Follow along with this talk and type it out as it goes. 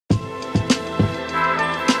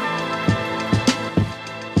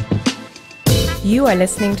You are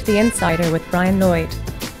listening to The Insider with Brian Lloyd.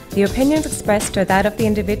 The opinions expressed are that of the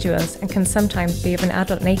individuals and can sometimes be of an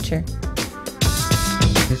adult nature.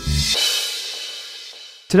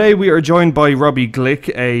 Today we are joined by Robbie Glick,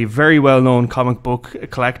 a very well-known comic book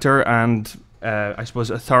collector and I suppose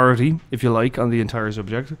authority, if you like, on the entire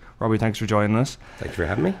subject. Robbie, thanks for joining us. Thanks for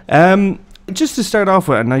having me. Just to start off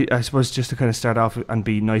with, and I suppose just to kind of start off and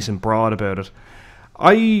be nice and broad about it,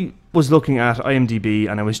 I was looking at IMDb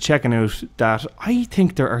and I was checking out that I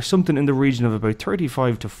think there are something in the region of about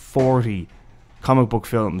 35 to 40 comic book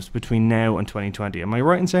films between now and 2020. Am I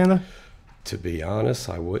right in saying that? To be honest,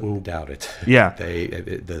 I wouldn't doubt it. Yeah.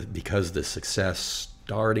 Because the success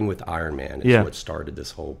starting with Iron Man is what started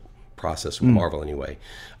this whole process with Marvel anyway.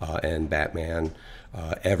 And Batman,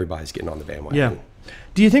 everybody's getting on the bandwagon. Yeah.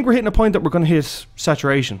 Do you think we're hitting a point that we're going to hit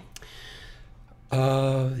saturation?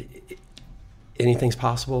 Anything's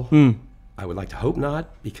possible. I would like to hope not,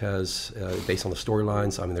 because based on the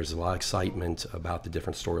storylines, I mean, there's a lot of excitement about the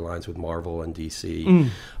different storylines with Marvel and DC.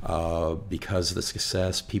 Because of the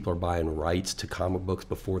success, people are buying rights to comic books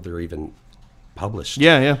before they're even published.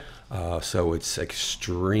 Yeah. So it's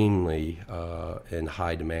extremely in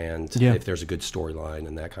high demand if there's a good storyline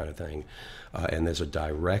and that kind of thing. And there's a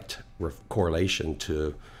direct correlation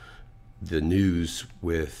to the news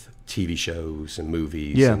with TV shows and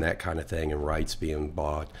movies and that kind of thing, and rights being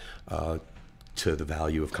bought to the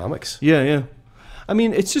value of comics. Yeah. I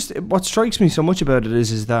mean, it's just what strikes me so much about it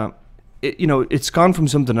is that it's gone from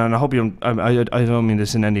something, and I hope you don't. I don't mean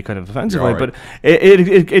this in any kind of offensive way, but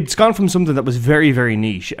it's gone from something that was very, very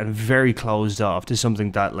niche and very closed off to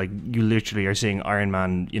something that, like, you literally are seeing Iron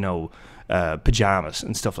Man, pajamas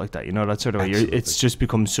and stuff like that. That sort of way. It's just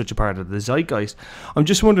become such a part of the zeitgeist. I'm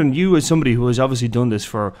just wondering, you as somebody who has obviously done this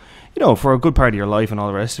for a good part of your life and all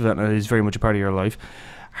the rest of it, and it is very much a part of your life.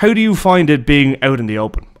 How do you find it being out in the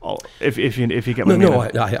open? If you get my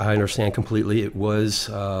meaning? I understand completely. It was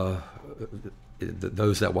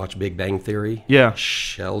those that watch Big Bang Theory. Yeah,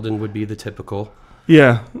 Sheldon would be the typical.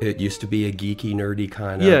 Yeah, it used to be a geeky, nerdy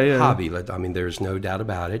kind of hobby. I mean, there's no doubt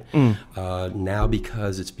about it. Now,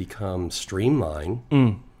 because it's become streamlined,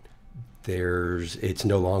 it's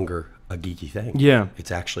no longer a geeky thing. Yeah,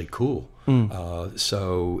 it's actually cool.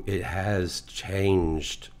 So it has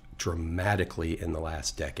changed dramatically in the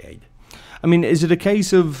last decade. I mean, is it a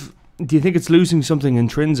case of, do you think it's losing something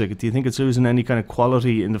intrinsic? Do you think it's losing any kind of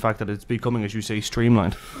quality in the fact that it's becoming, as you say,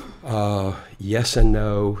 streamlined? Yes and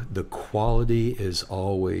no. The quality is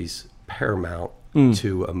always paramount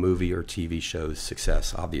to a movie or TV show's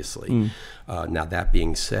success, obviously. Now, that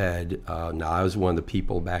being said, I was one of the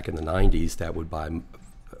people back in the 90s that would buy,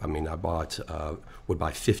 would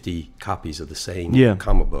buy 50 copies of the same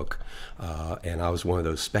comic book. And I was one of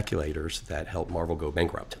those speculators that helped Marvel go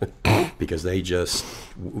bankrupt because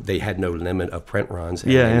they had no limit of print runs,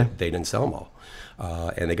 and they didn't sell them all.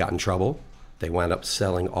 And they got in trouble. They wound up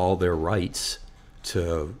selling all their rights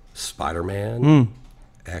to Spider-Man,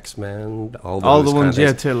 X-Men, all the ones,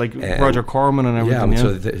 to like Roger Corman and everything.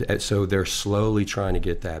 Yeah, so they're slowly trying to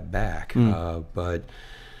get that back. But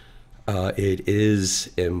it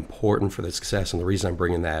is important for the success, and the reason I'm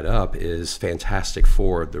bringing that up is Fantastic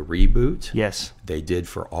Four, the reboot. Yes. They did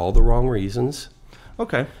for all the wrong reasons.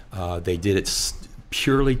 Okay. They did it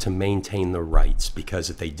purely to maintain the rights,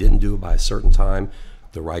 because if they didn't do it by a certain time,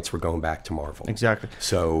 the rights were going back to Marvel. Exactly.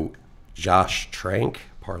 So Josh Trank,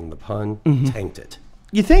 pardon the pun, tanked it.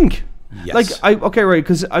 You think? Yes.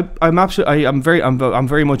 Because I'm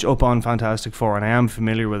very much up on Fantastic Four, and I am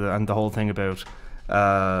familiar with it and the whole thing about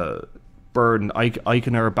Bird and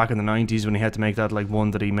Eichner back in the 90s when he had to make that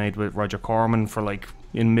one that he made with Roger Corman for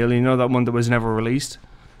in million. That one that was never released.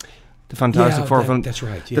 The Fantastic Four film. That's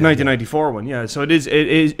right. The 1994 one. Yeah. So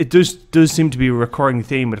it does seem to be a recurring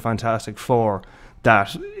theme with Fantastic Four,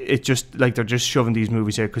 that it just they're just shoving these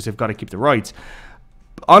movies out because they've got to keep the rights.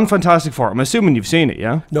 On Fantastic Four, I'm assuming you've seen it,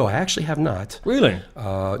 yeah? No, I actually have not. Really?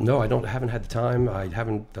 No, haven't had the time. I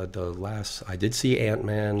haven't. I did see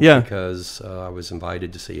Ant-Man because I was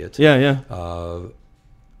invited to see it. Yeah. But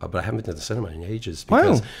I haven't been to the cinema in ages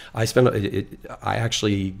because I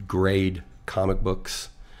actually grade comic books.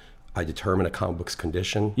 I determine a comic book's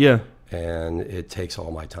condition. Yeah. And it takes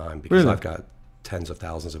all my time because I've got tens of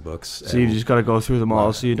thousands of books. So you just got to go through them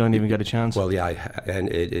all, so you don't even get a chance. Well, yeah, and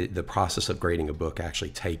the process of grading a book actually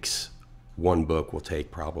takes, one book will take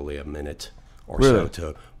probably a minute or so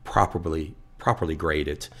to properly grade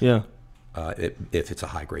it. Yeah. if it's a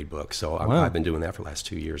high-grade book. So I've been doing that for the last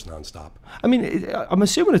 2 years nonstop. I mean, I'm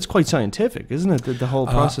assuming it's quite scientific, isn't it, the whole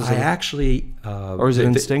process? Or is it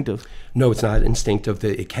instinctive? No, it's not instinctive.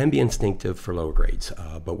 It can be instinctive for lower grades,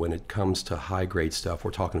 but when it comes to high-grade stuff,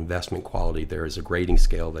 we're talking investment quality. There is a grading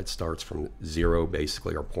scale that starts from 0,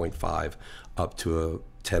 basically, or 0.5, up to a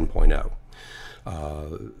 10.0.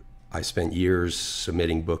 I spent years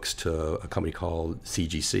submitting books to a company called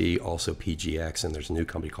CGC, also PGX, and there's a new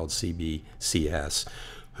company called CBCS,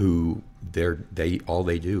 who all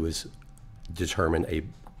they do is determine a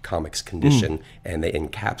comic's condition, and they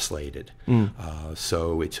encapsulate it.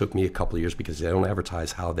 So it took me a couple of years because they don't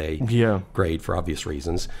advertise how they grade for obvious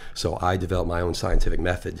reasons. So I developed my own scientific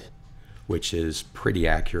method, which is pretty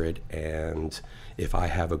accurate. And if I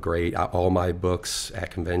have a grade, all my books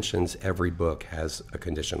at conventions, every book has a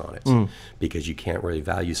condition on it, because you can't really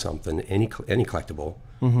value something, any collectible,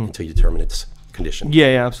 until you determine its condition.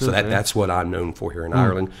 Yeah, absolutely. So that's what I'm known for here in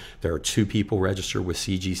Ireland. There are 2 people registered with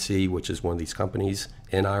CGC, which is one of these companies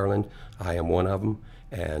in Ireland. I am one of them.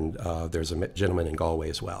 And there's a gentleman in Galway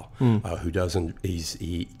as well, who he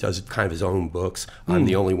does kind of his own books. I'm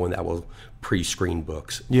the only one that will pre-screen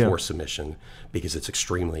books for submission, because it's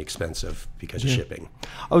extremely expensive because of shipping.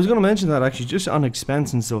 I was going to mention that, actually, just on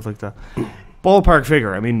expense and stuff like that. Ballpark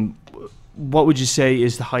figure, I mean, what would you say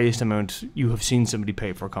is the highest amount you have seen somebody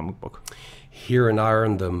pay for a comic book? Here in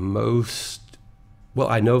Ireland, the most, well,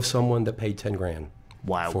 I know of someone that paid 10 grand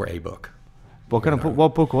for a book.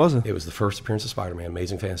 What book was it? It was the first appearance of Spider-Man,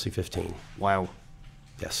 Amazing Fantasy 15. Wow.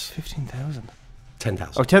 Yes. 15,000.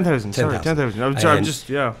 10,000. Oh, 10,000. Sorry, 10,000. I'm sorry, just,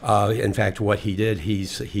 in fact, what he did,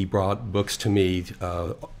 he brought books to me,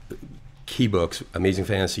 key books. Amazing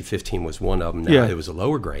Fantasy 15 was one of them. Now, it was a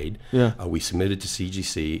lower grade. We submitted to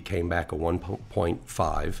CGC. It came back a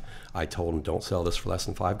 1.5. I told him, don't sell this for less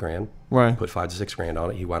than $5,000. Right. Put $5 to $6 grand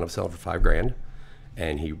on it. He wound up selling for $5,000,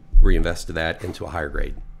 and he reinvested that into a higher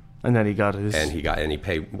grade. And then he got his. And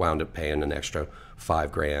he wound up paying an extra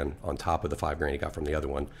 $5,000 on top of the $5,000 he got from the other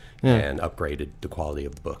one, and upgraded the quality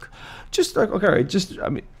of the book. Just okay, just I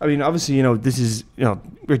mean, obviously, this is,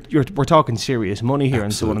 we're talking serious money here. Absolutely.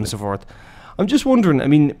 And so on and so forth. I'm just wondering, I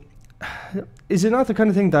mean, is it not the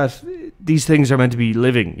kind of thing that these things are meant to be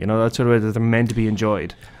living? That sort of way that they're meant to be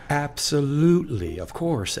enjoyed. Absolutely, of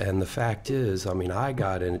course. And the fact is, I mean,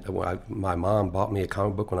 my mom bought me a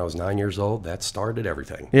comic book when I was 9 years old. That started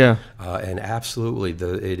everything. Yeah. And absolutely,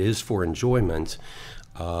 it is for enjoyment.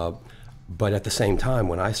 But at the same time,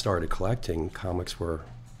 when I started collecting, comics were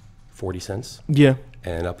 40 cents. Yeah.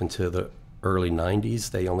 And up until the early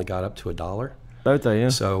 90s, they only got up to $1. About that, yeah.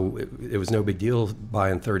 So it was no big deal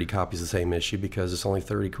buying 30 copies of the same issue, because it's only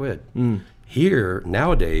 30 quid. Here,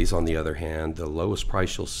 nowadays, on the other hand, the lowest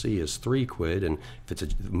price you'll see is 3 quid, and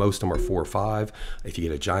if most of them are 4 or 5. If you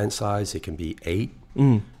get a giant size, it can be 8.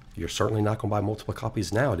 You're certainly not going to buy multiple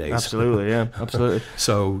copies nowadays. Absolutely, yeah, absolutely.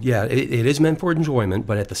 So, yeah, it is meant for enjoyment,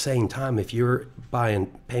 but at the same time, if you're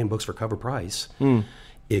paying books for cover price,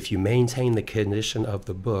 if you maintain the condition of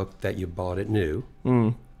the book that you bought it new,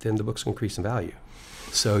 then the book's going to increase in value.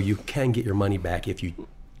 So you can get your money back if you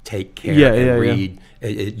take care and read.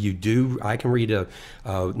 I can read a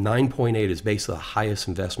 9.8 is basically the highest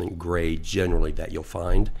investment grade generally that you'll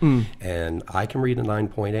find, and I can read a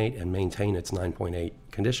 9.8 and maintain its 9.8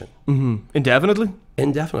 condition. Indefinitely?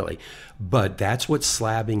 Indefinitely. But that's what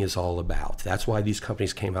slabbing is all about. That's why these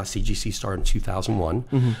companies came out. CGC started in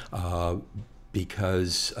 2001,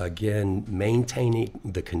 because, again, maintaining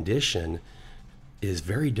the condition is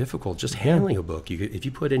very difficult. Just handling a book, if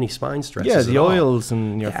you put any spine stresses, the oils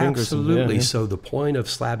and your fingers. Absolutely. So the point of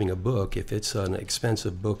slabbing a book, if it's an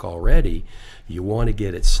expensive book already, you want to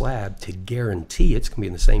get it slabbed to guarantee it's going to be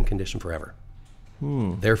in the same condition forever.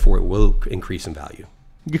 Therefore, it will increase in value.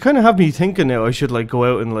 You kind of have me thinking now I should go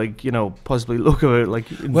out and possibly look at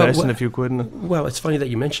investing a few quid in it. Well, it's funny that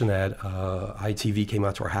you mentioned that. ITV came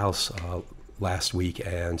out to our house last week,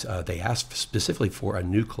 and they asked specifically for a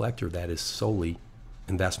new collector that is solely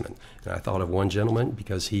investment. And I thought of one gentleman,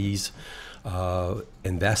 because he's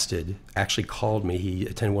invested, actually called me. He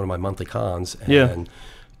attended one of my monthly cons and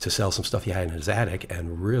to sell some stuff he had in his attic,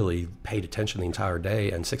 and really paid attention the entire day.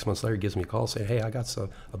 And 6 months later, he gives me a call saying, "Hey, I got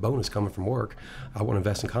a bonus coming from work. I want to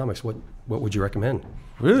invest in comics. What would you recommend?"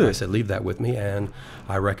 Really? So I said, leave that with me. And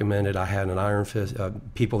I recommended, I had an Iron Fist,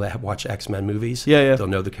 people that watch X-Men movies, they'll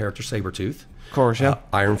know the character Sabretooth. Of course, yeah.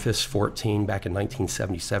 Iron Fist 14 back in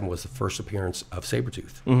 1977 was the first appearance of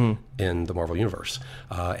Sabretooth in the Marvel Universe.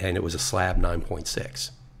 And it was a slab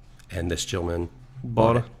 9.6. And this gentleman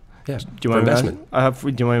bought it. Yeah. Do you mind investment?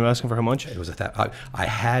 Do you mind asking for how much? It was I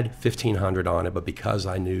had $1,500 on it, but because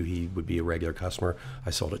I knew he would be a regular customer,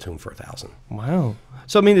 I sold it to him for $1,000. Wow.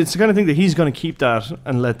 So I mean, it's the kind of thing that he's going to keep that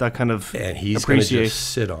and let that kind of and he's going to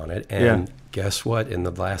just sit on it. And guess what? In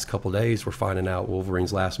the last couple of days, we're finding out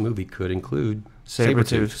Wolverine's last movie could include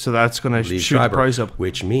Sabretooth. So that's going to shoot the price up,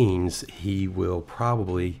 which means he will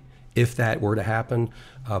probably, if that were to happen,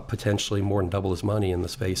 potentially more than double his money in the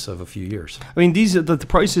space of a few years. I mean, the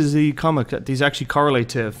prices of the comic, these actually correlate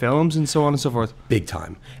to films and so on and so forth. Big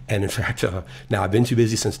time. And in fact, now I've been too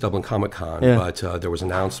busy since Dublin Comic Con, but there was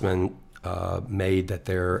an announcement made that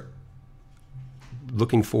they're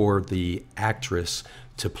looking for the actress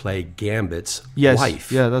to play Gambit's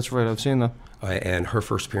wife. Yeah, that's right. I've seen that. And her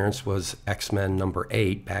first appearance was X-Men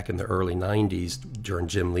 #8 back in the early 90s during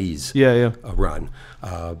Jim Lee's run.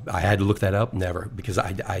 I had to look that up, because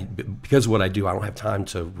because of what I do, I don't have time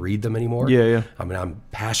to read them anymore. I mean, I'm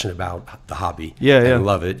passionate about the hobby. I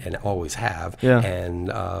love it and always have.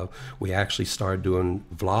 And we actually started doing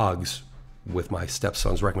vlogs with my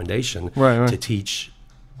stepson's recommendation to teach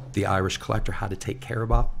the Irish collector how to take care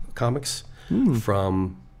of comics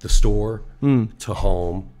from the store to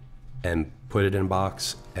home and put it in a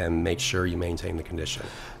box and make sure you maintain the condition.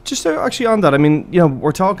 Just actually on that, I mean,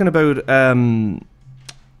 we're talking about,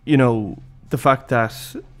 the fact that,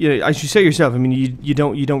 as you say yourself, I mean, you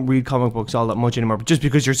don't read comic books all that much anymore, but just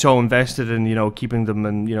because you're so invested in, keeping them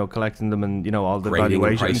and, collecting them and, all the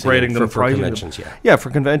valuation, grading them, for conventions, for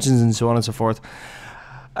conventions and so on and so forth.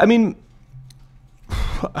 I mean,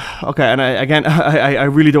 okay, and I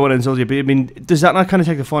really don't want to insult you, but I mean, does that not kind of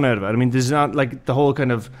take the fun out of it? I mean, does not like the whole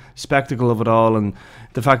kind of spectacle of it all and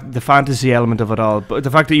the fantasy element of it all, but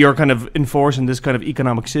the fact that you're kind of enforcing this kind of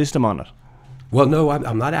economic system on it? Well, no,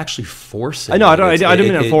 I'm not actually forcing. I know, I don't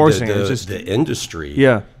mean enforcing it. It's just the industry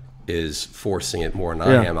is forcing it more than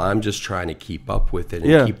I am. I'm just trying to keep up with it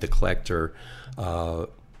and keep the collector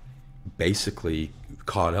basically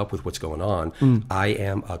caught up with what's going on. I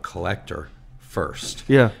am a collector first,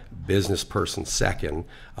 business person second,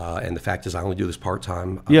 and the fact is I only do this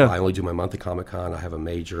part-time. I only do my monthly Comic-Con. I have a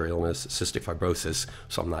major illness, cystic fibrosis,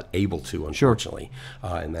 so I'm not able to, unfortunately.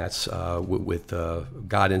 And that's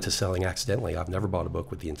got into selling accidentally. I've never bought a book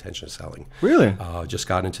with the intention of selling. Really? Just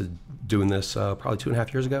got into doing this probably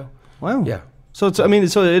 2.5 years ago. Wow. Yeah. So it's, I mean,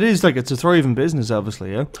 so it is like it's a thriving business,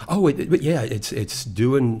 obviously. Yeah. Oh, it's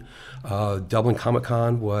doing. Dublin Comic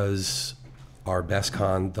Con was our best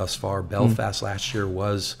con thus far. Belfast last year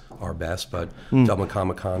was our best, but Dublin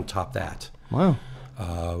Comic Con topped that. Wow.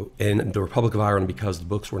 In the Republic of Ireland, because the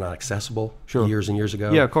books were not accessible years and years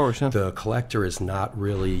ago. Yeah, of course. Yeah. The collector is not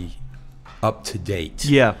really up to date.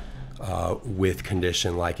 With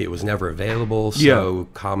condition, like it was never available. So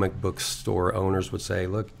comic book store owners would say,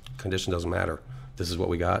 "Look, condition doesn't matter. This is what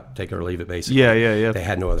we got. Take it or leave it." Basically. Yeah. They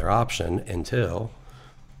had no other option until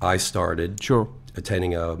I started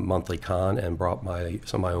attending a monthly con and brought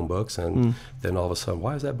some of my own books, and then all of a sudden,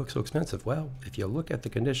 why is that book so expensive? Well, if you look at the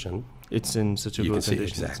condition, it's in such a good condition.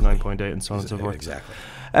 Exactly. It's 9.8 and so on and so forth. Exactly.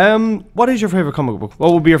 What is your favorite comic book?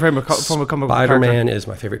 What would be your favorite from a comic book? Spider-Man is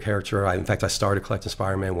my favorite character. In fact, I started collecting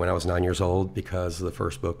Spider-Man when I was 9 years old because of the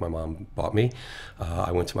first book my mom bought me.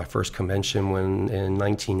 I went to my first convention in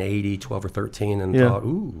 1980, 12 or 13, and thought,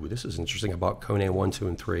 ooh, this is interesting. I bought Conan 1, 2,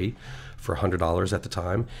 and 3 for $100 at the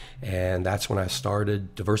time, and that's when I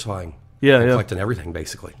started diversifying. Collecting everything,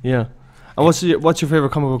 basically. Yeah. And what's your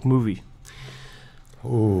favorite comic book movie?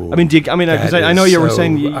 Ooh, because I know you were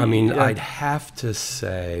saying. I'd have to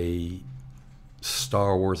say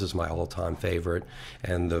Star Wars is my all-time favorite,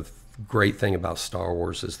 and the great thing about Star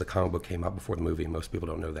Wars is the comic book came out before the movie, and most people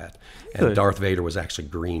don't know that. And Darth Vader was actually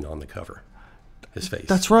green on the cover. His face.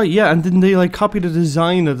 That's right, yeah. And didn't they copy the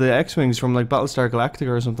design of the X-Wings from Battlestar Galactica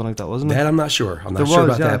or something like that, wasn't it? That I'm not sure. I'm not sure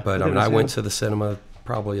about that, but I went to the cinema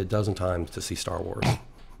probably a dozen times to see Star Wars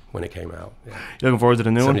when it came out. Yeah. You looking forward to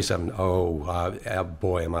the new 77. Oh,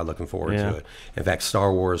 boy, am I looking forward to it. In fact,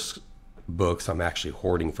 Star Wars books I'm actually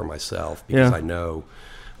hoarding for myself because I know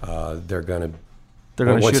they're going to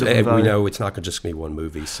shoot it. We know it's not just going to be one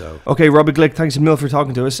movie. So okay, Robbie Glick, thanks a mil for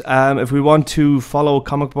talking to us. If we want to follow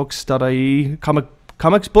ComicBooks.ie,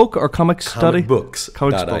 Comics book or comic study?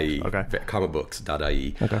 ComicBooks.ie. Okay.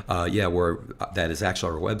 ComicBooks.ie. Okay. That is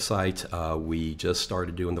actually our website. We just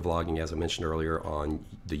started doing the vlogging, as I mentioned earlier, on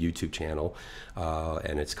the YouTube channel,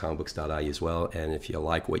 and it's ComicBooks.ie as well. And if you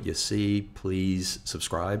like what you see, please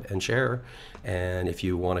subscribe and share. And if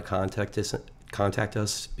you want to contact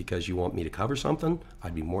us because you want me to cover something,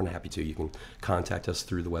 I'd be more than happy to. You can contact us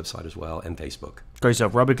through the website as well and Facebook. Great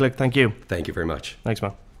stuff. Robbie Glick, thank you. Thank you very much. Thanks,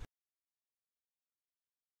 man.